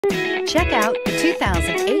Check out the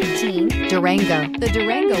 2018 Durango. The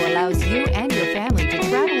Durango allows you and your family to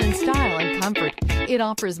travel in style and comfort. It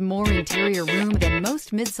offers more interior room than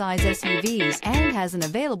most midsize SUVs and has an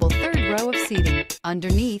available third row of seating.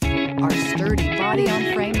 Underneath are sturdy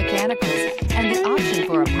body-on-frame mechanicals and the option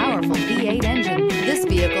for a powerful V8 engine. This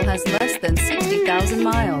vehicle has less than 60,000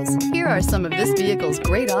 miles. Here are some of this vehicle's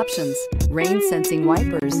great options: rain-sensing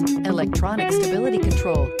wipers, electronic stability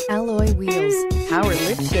control, alloy wheels, power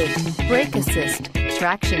liftgate, brake assist,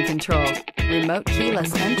 traction control, remote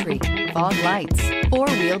keyless entry, fog lights,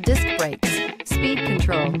 four-wheel disc brakes, speed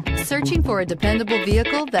control. Searching for a dependable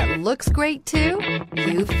vehicle that looks great too?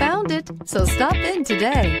 You found it, so stop in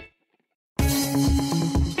today.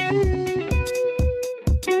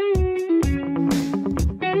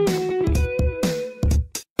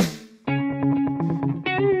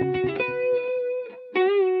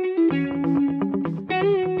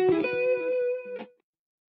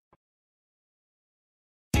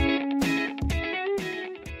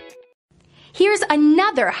 Here's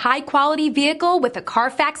another high-quality vehicle with a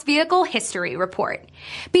Carfax Vehicle History Report.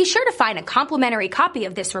 Be sure to find a complimentary copy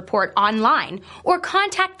of this report online or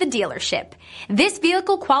contact the dealership. This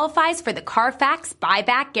vehicle qualifies for the Carfax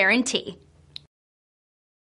Buyback Guarantee.